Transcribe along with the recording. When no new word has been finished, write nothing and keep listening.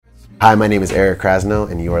Hi, my name is Eric Krasno,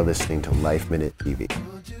 and you are listening to Life Minute TV.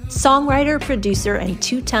 Songwriter, producer, and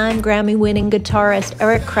two-time Grammy-winning guitarist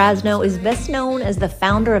Eric Krasno is best known as the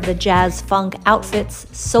founder of the jazz-funk outfits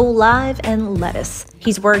Soul Live and Lettuce.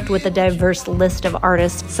 He's worked with a diverse list of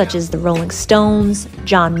artists such as the Rolling Stones,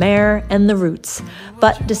 John Mayer, and The Roots.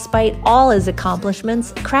 But despite all his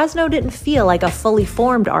accomplishments, Krasno didn't feel like a fully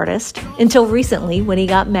formed artist until recently when he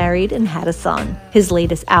got married and had a son. His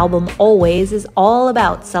latest album, Always, is all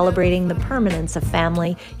about celebrating the permanence of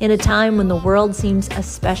family in a time when the world seems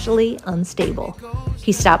especially unstable.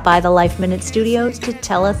 He stopped by the Life Minute Studios to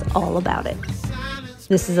tell us all about it.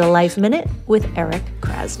 This is a Life Minute with Eric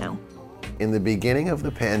Krasno. In the beginning of the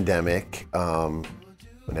pandemic,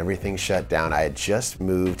 when everything shut down, I had just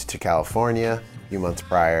moved to California a few months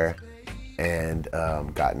prior and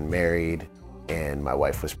gotten married, and my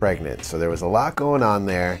wife was pregnant. So there was a lot going on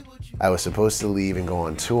there. I was supposed to leave and go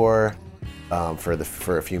on tour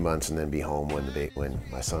for a few months and then be home when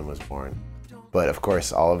my son was born. But of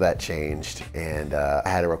course, all of that changed, and I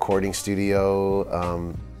had a recording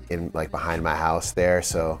studio behind my house there.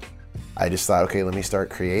 So I just thought, okay, let me start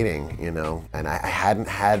creating, and I hadn't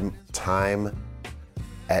had time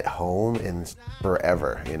at home in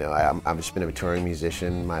forever. I've just been a touring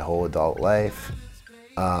musician my whole adult life.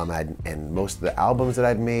 And most of the albums that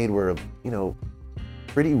I'd made were,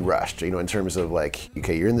 pretty rushed, in terms of like,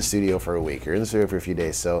 okay, you're in the studio for a week, you're in the studio for a few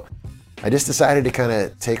days. So I just decided to kind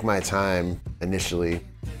of take my time initially.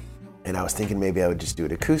 And I was thinking maybe I would just do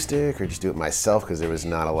it acoustic or just do it myself because there was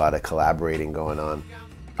not a lot of collaborating going on.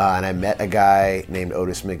 And I met a guy named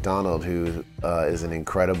Otis McDonald who is an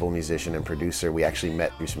incredible musician and producer. We actually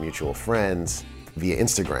met through some mutual friends via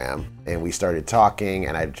Instagram, and we started talking,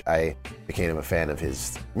 and I became a fan of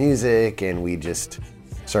his music, and we just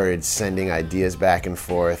started sending ideas back and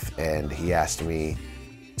forth, and he asked me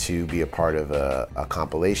to be a part of a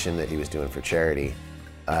compilation that he was doing for charity.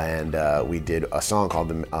 And we did a song called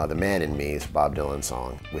The Man in Me, it's a Bob Dylan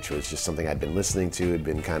song, which was just something I'd been listening to, had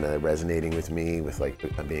been kind of resonating with me with like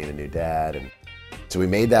being a new dad. And so we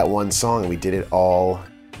made that one song and we did it all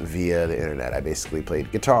via the internet. I basically played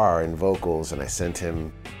guitar and vocals, and I sent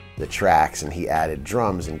him the tracks, and he added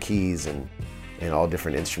drums and keys and all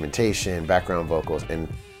different instrumentation, background vocals, and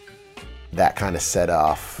that kind of set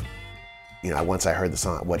off, once I heard the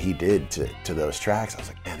song, what he did to those tracks, I was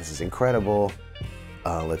like, man, this is incredible.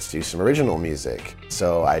 Let's do some original music.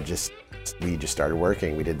 So we just started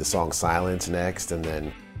working. We did the song Silence next, and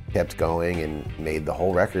then kept going and made the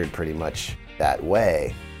whole record pretty much that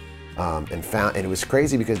way. And it was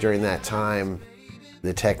crazy because during that time,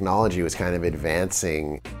 the technology was kind of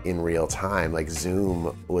advancing in real time. Like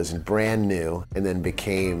Zoom was brand new and then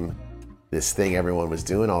became this thing everyone was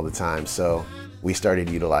doing all the time. So we started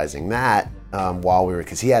utilizing that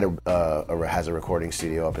because he has a recording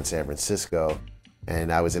studio up in San Francisco,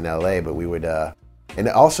 and I was in LA, but we would, and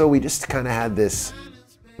also we just kind of had this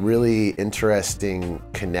really interesting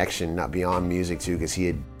connection, not beyond music too, because he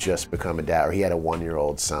had just become a dad, or he had a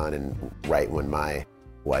 1-year-old son, and right when my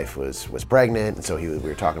wife was pregnant, and so we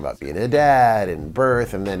were talking about being a dad and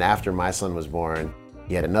birth, and then after my son was born,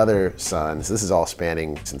 he had another son. So this is all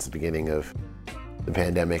spanning since the beginning of the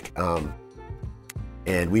pandemic.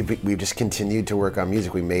 And we've just continued to work on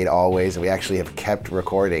music. We made Always, and we actually have kept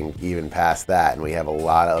recording even past that, and we have a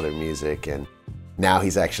lot of other music. And now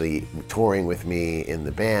he's actually touring with me in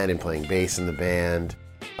the band and playing bass in the band.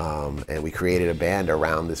 And we created a band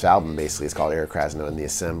around this album, basically. It's called Eric Krasno and the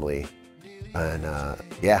Assembly. And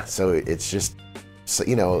so it's just,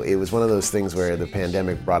 it was one of those things where the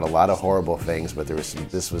pandemic brought a lot of horrible things, but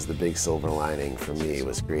this was the big silver lining for me,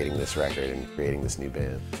 was creating this record and creating this new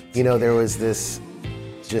band. There was this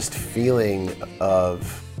just feeling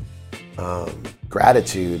of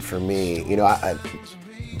gratitude for me.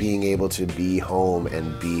 Being able to be home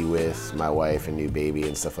and be with my wife and new baby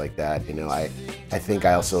and stuff like that. I think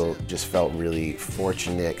I also just felt really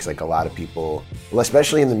fortunate because like a lot of people, well,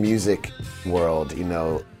 especially in the music world,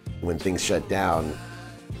 when things shut down,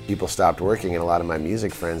 people stopped working, and a lot of my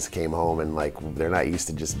music friends came home and like they're not used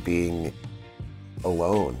to just being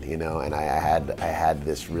alone, and I had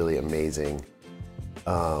this really amazing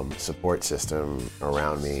support system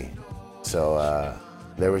around me. So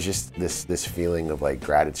there was just this feeling of like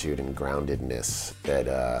gratitude and groundedness that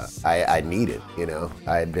I needed.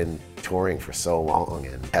 I had been touring for so long,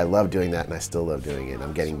 and I love doing that, and I still love doing it.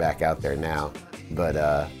 I'm getting back out there now, but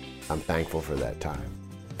I'm thankful for that time.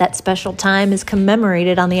 That special time is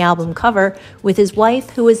commemorated on the album cover with his wife,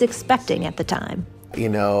 who was expecting at the time.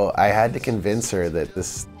 I had to convince her that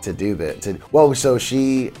so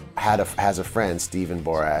she has a friend, Stephen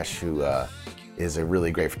Borash, who is a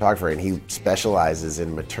really great photographer, and he specializes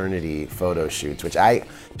in maternity photo shoots, which I,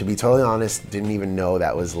 to be totally honest, didn't even know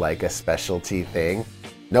that was like a specialty thing.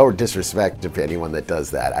 No disrespect to anyone that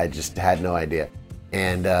does that. I just had no idea.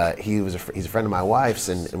 And he's a friend of my wife's,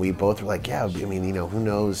 and we both were like, yeah, I mean, you know, who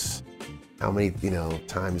knows how many, you know,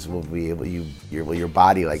 times will be able your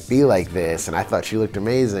body like be like this. And I thought she looked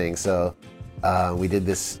amazing, so he did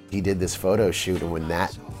this photo shoot, and when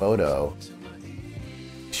that photo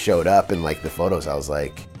showed up in like the photos, I was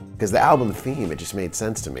like, because the album theme, it just made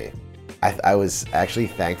sense to me. I was actually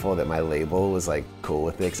thankful that my label was like cool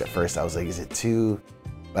with it, because at first I was like, is it too,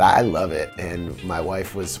 but I love it, and my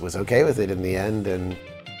wife was okay with it in the end, and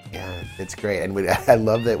yeah, it's great. And I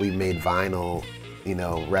love that we made vinyl, you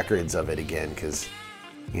know, records of it again, because,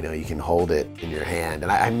 you know, you can hold it in your hand,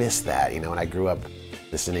 and I miss that, you know, and I grew up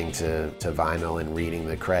listening to vinyl and reading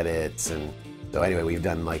the credits. And so anyway, we've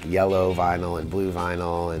done like yellow vinyl and blue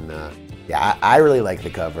vinyl, and yeah, I really like the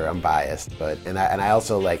cover. I'm biased, but and I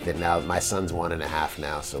also like that now. My son's 1.5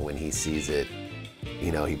 now, so when he sees it,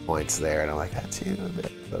 you know, he points there, and I'm like, that's you.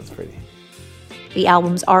 That's pretty. The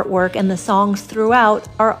album's artwork and the songs throughout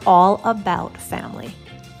are all about family.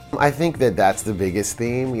 I think that that's the biggest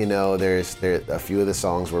theme. You know, there's a few of the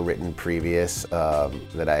songs were written previous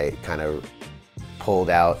that I kind of pulled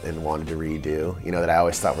out and wanted to redo, you know, that I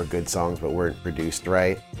always thought were good songs but weren't produced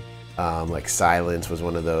right. Like Silence was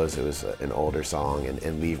one of those. It was an older song,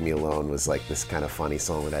 and Leave Me Alone was like this kind of funny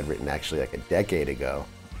song that I'd written actually like a decade ago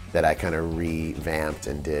that I kind of revamped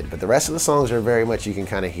and did. But the rest of the songs are very much, you can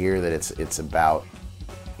kind of hear that it's about,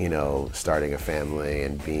 you know, starting a family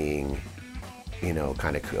and being, you know,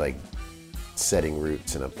 kind of like setting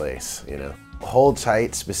roots in a place, you know. Hold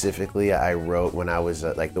Tight specifically, I wrote when I was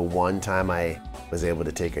like the one time I was able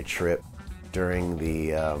to take a trip during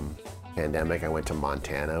the pandemic. I went to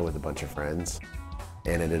Montana with a bunch of friends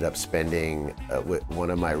and ended up spending with one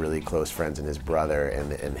of my really close friends and his brother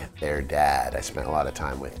and their dad. I spent a lot of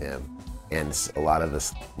time with him, and a lot of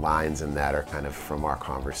the lines in that are kind of from our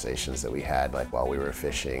conversations that we had like while we were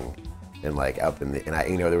fishing and like up in the, and I,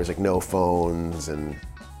 you know, there was like no phones and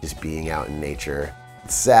just being out in nature.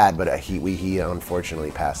 It's sad, but he unfortunately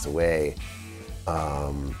passed away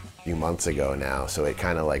a few months ago now, so it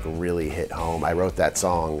kind of like really hit home. I wrote that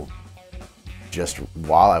song just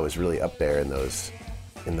while I was really up there in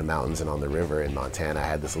the mountains and on the river in Montana. I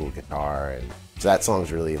had this little guitar, and so that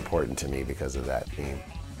song's really important to me because of that theme.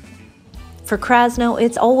 For Krasno,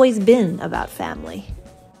 it's always been about family.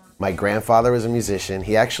 My grandfather was a musician.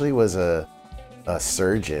 He actually was a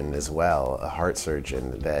surgeon as well, a heart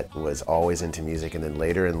surgeon that was always into music, and then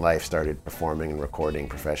later in life started performing and recording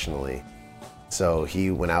professionally. So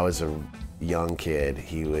when I was a young kid,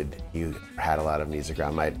 he had a lot of music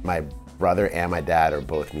around. My brother and my dad are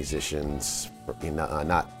both musicians. You know,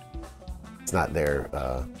 it's not their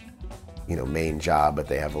you know, main job, but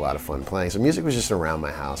they have a lot of fun playing. So music was just around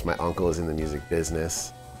my house. My uncle is in the music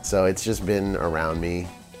business, so it's just been around me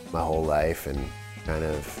my whole life. And kind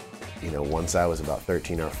of, you know, once I was about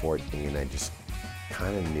 13 or 14, I just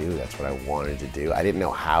kind of knew that's what I wanted to do. I didn't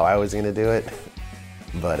know how I was going to do it,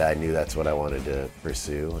 but I knew that's what I wanted to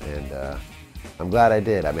pursue, and I'm glad I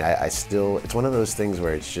did. I mean, I still, it's one of those things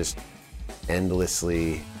where it's just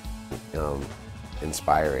endlessly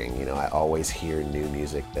inspiring. You know, I always hear new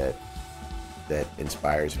music that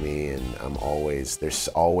inspires me, and there's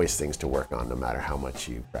always things to work on no matter how much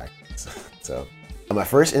you practice. So my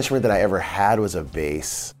first instrument that I ever had was a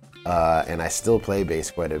bass, and I still play bass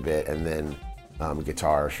quite a bit, and then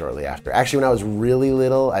guitar shortly after. Actually, when I was really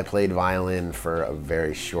little, I played violin for a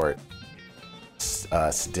very short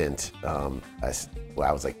stint. I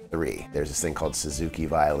was like 3. There's this thing called Suzuki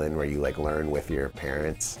violin where you like learn with your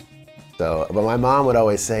parents. So, but my mom would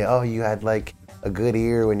always say, oh, you had like a good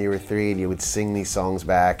ear when you were 3 and you would sing these songs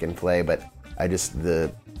back and play, but I just,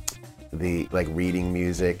 the like reading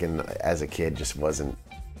music and as a kid just wasn't,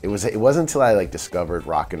 it wasn't until I like discovered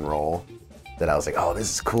rock and roll that I was like, oh,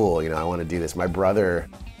 this is cool, you know, I want to do this. My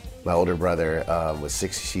older brother was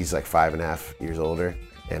 6, she's like 5.5 years older,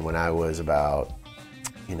 and when I was about,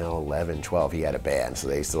 you know, 11, 12, he had a band, so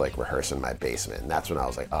they used to like rehearse in my basement, and that's when I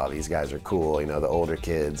was like, oh, these guys are cool, you know, the older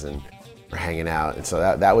kids, and we're hanging out. And so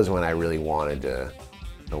that was when I really wanted to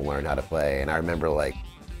learn how to play. And I remember like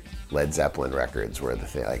Led Zeppelin records were the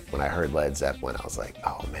thing. Like when I heard Led Zeppelin, I was like,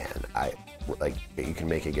 oh man, you can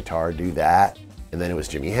make a guitar do that. And then it was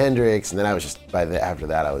Jimi Hendrix, and then I was just, after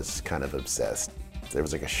that I was kind of obsessed. There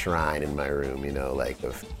was like a shrine in my room, you know, like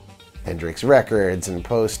of Hendrix records and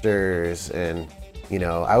posters, and You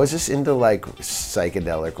know, I was just into like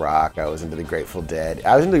psychedelic rock. I was into the Grateful Dead.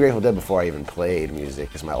 I was into the Grateful Dead before I even played music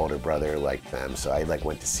because my older brother liked them. So I like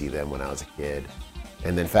went to see them when I was a kid.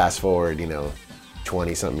 And then fast forward, you know,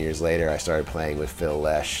 20 something years later, I started playing with Phil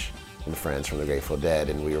Lesh and friends from the Grateful Dead,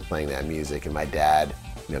 and we were playing that music. And my dad,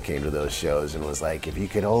 you know, came to those shows and was like, if you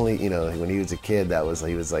could only, you know, when he was a kid,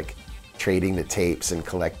 he was like trading the tapes and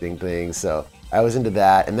collecting things. So I was into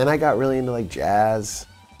that. And then I got really into like jazz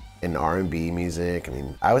and R&B music. I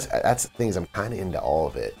mean, that's the things, I'm kind of into all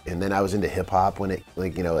of it. And then I was into hip hop when it,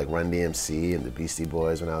 like, you know, like Run DMC and the Beastie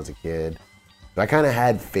Boys when I was a kid. So I kind of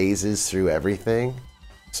had phases through everything.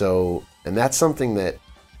 So, and that's something that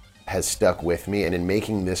has stuck with me. And in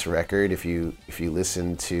making this record, if you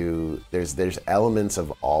listen to, there's elements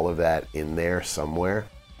of all of that in there somewhere,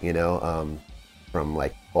 you know, from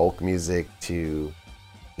like folk music to,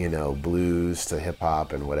 you know, blues to hip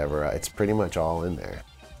hop and whatever. It's pretty much all in there.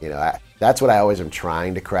 You know, that's what I always am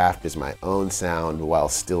trying to craft, is my own sound while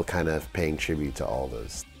still kind of paying tribute to all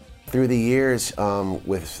those. Through the years,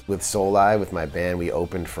 with Soul Live, with my band, we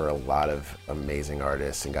opened for a lot of amazing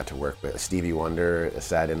artists and got to work with Stevie Wonder.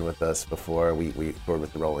 Sat in with us before. We toured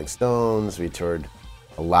with the Rolling Stones. We toured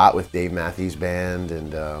a lot with Dave Matthews Band,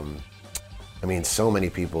 and I mean, so many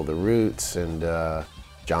people. The Roots and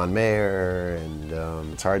John Mayer,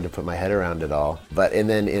 and it's hard to put my head around it all. But and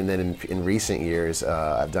then in recent years,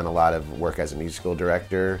 I've done a lot of work as a musical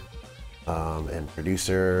director and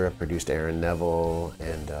producer. I produced Aaron Neville,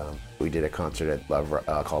 and we did a concert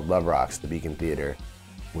at called Love Rocks, the Beacon Theater,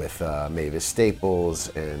 with Mavis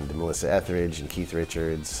Staples and Melissa Etheridge and Keith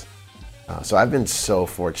Richards. So I've been so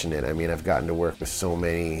fortunate. I mean, I've gotten to work with so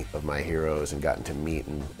many of my heroes and gotten to meet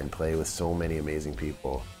and play with so many amazing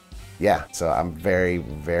people. Yeah, so I'm very,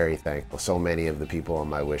 very thankful. So many of the people on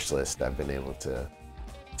my wish list I've been able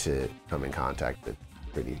to come in contact with.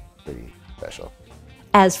 Pretty special.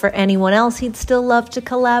 As for anyone else he'd still love to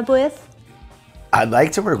collab with? I'd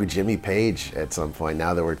like to work with Jimmy Page at some point,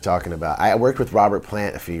 now that we're talking about. I worked with Robert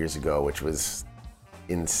Plant a few years ago, which was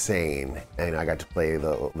insane. And I got to play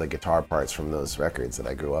the guitar parts from those records that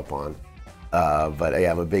I grew up on. But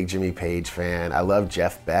yeah, I'm a big Jimmy Page fan. I love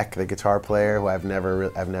Jeff Beck, the guitar player, who I've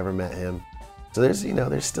never met him. So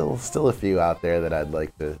there's still a few out there that I'd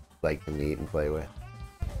like to meet and play with.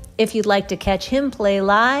 If you'd like to catch him play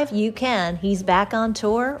live, you can. He's back on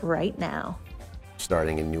tour right now.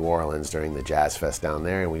 Starting in New Orleans during the Jazz Fest down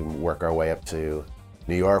there, and we work our way up to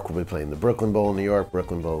New York. We'll be playing the Brooklyn Bowl in New York,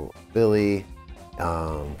 Brooklyn Bowl Philly,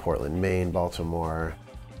 Portland, Maine, Baltimore.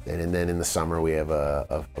 And then in the summer, we have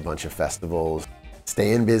a bunch of festivals.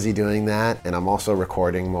 Staying busy doing that, and I'm also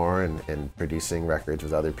recording more and producing records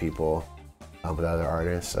with other people, with other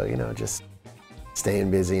artists. So, you know, just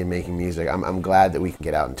staying busy and making music. I'm glad that we can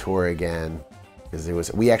get out and tour again,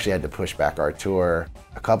 because we actually had to push back our tour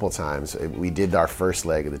a couple times. We did our first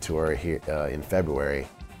leg of the tour here in February,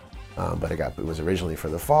 but it was originally for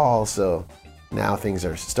the fall. So now things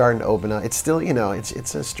are starting to open up. It's still, you know,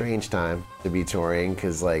 it's a strange time to be touring,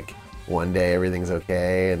 because like one day everything's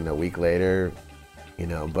okay and a week later, you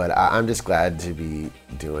know, but I'm just glad to be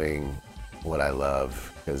doing what I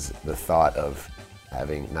love, because the thought of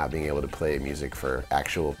not being able to play music for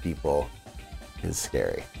actual people is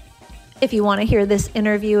scary. If you want to hear this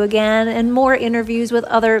interview again and more interviews with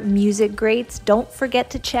other music greats, don't forget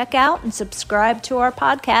to check out and subscribe to our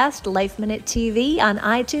podcast, Life Minute TV, on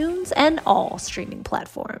iTunes and all streaming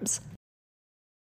platforms.